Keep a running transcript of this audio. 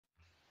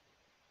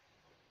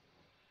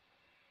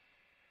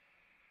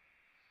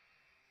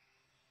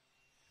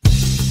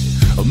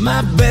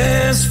My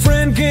best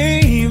friend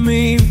gave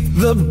me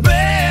the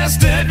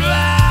best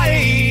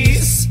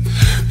advice.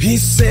 He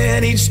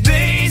said each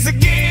day's a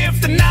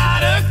gift and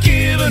not a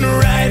given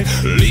right.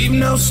 Leave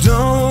no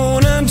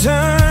stone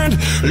unturned,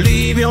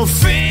 leave your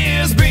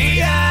fears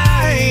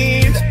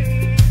behind,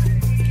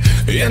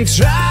 and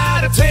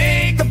try to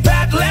take the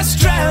path less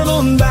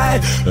traveled by.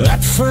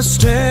 That first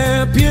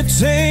step you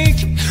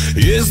take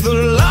is the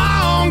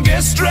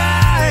longest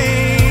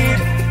ride.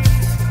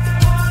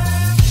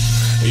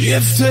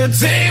 If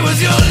today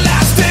was your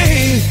last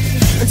day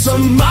and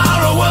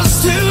tomorrow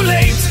was too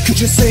late, could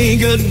you say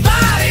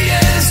goodbye to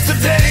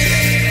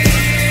yesterday?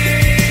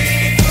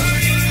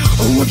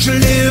 Or would you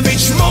live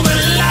each moment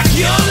like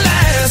your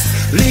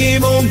last?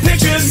 Leave old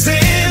pictures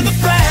in the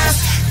past,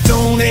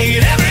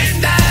 donate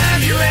every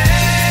dime you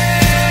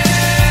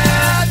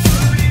had.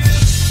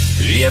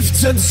 If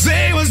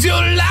today was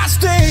your last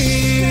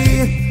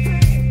day,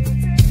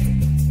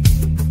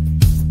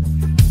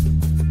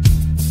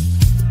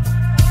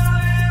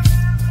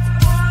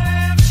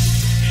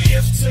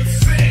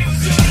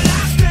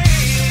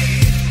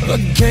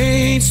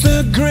 against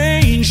the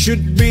grain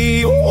should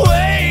be a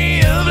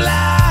way of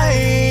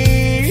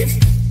life.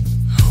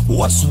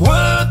 What's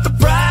worth the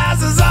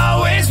prize is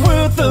always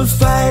worth the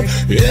fight.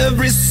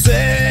 Every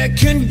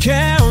second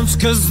counts,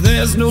 'cause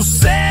there's no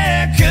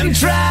second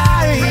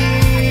try.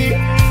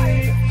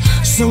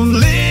 So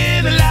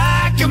live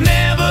like you've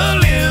never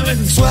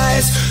lived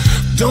twice.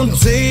 Don't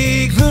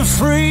take the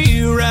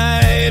free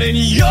ride in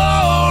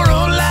your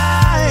own life.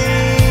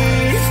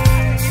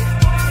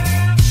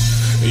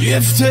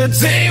 If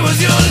today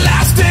was your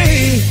last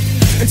day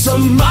and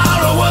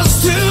tomorrow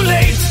was too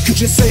late, could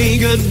you say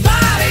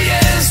goodbye to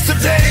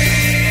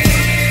yesterday?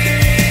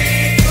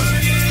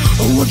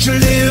 Or would you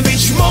live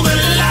each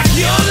moment like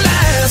your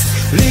last?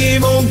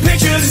 Leave old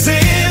pictures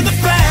in the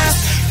past,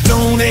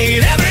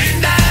 donate every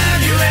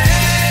dime you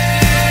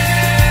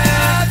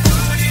had.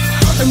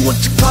 And what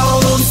you call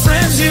those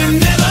friends you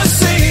never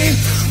see,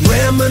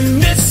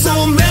 reminisce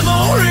on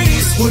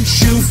memories. Would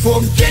you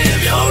forgive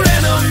your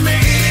enemies?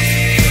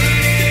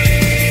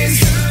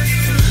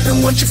 And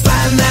once you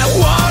find that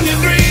one you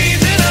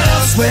dreamed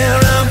of, swear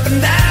up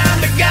and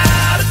down to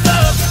God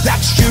above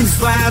that you'd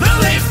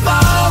finally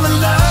fall in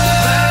love.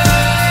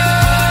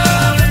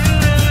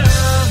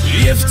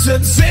 If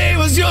today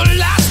was your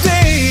last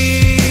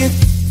day,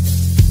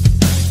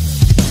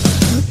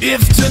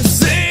 if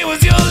today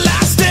was your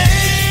last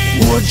day,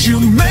 would you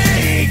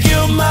make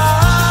your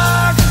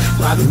mark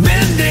by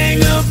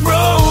mending a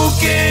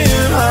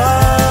broken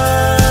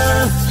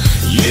heart?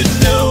 You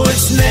know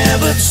it's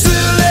never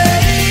too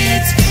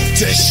late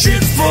to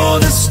shoot for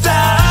the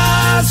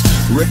stars,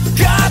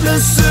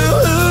 regardless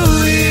of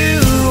who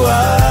you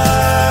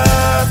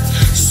are.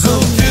 So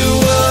do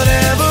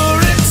whatever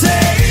it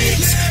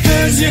takes,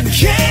 'cause you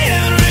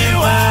can't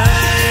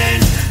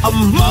rewind a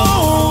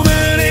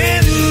moment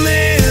in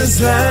this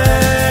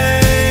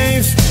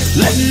life.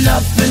 Let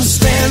nothing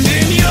stand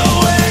in your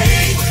way,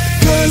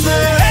 'cause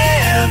the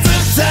hands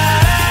of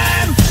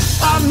time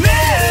are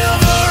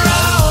never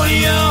on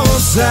your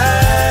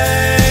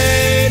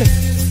side.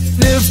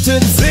 If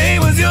today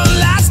was your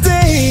last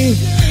day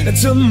and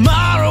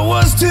tomorrow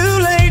was too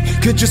late,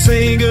 could you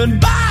say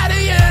goodbye to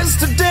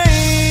yesterday?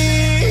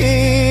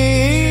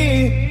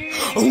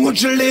 Or would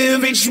you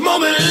live each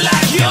moment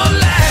like your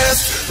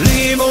last?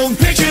 Leave old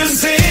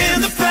pictures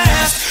in the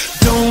past,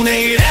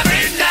 donate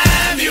every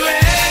dime you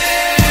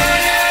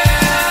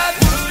had.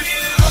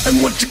 And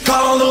what you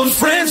call those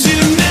friends you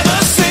never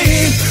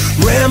see,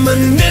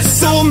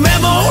 reminisce on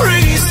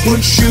memories.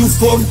 Would you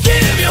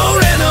forgive your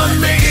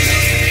enemies?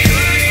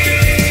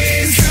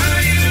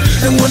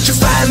 And once you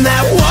find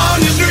that one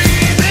you're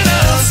dreaming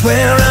of,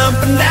 swear up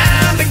and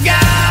down to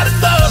God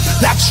above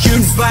that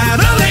you'd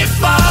finally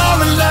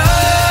fall in love.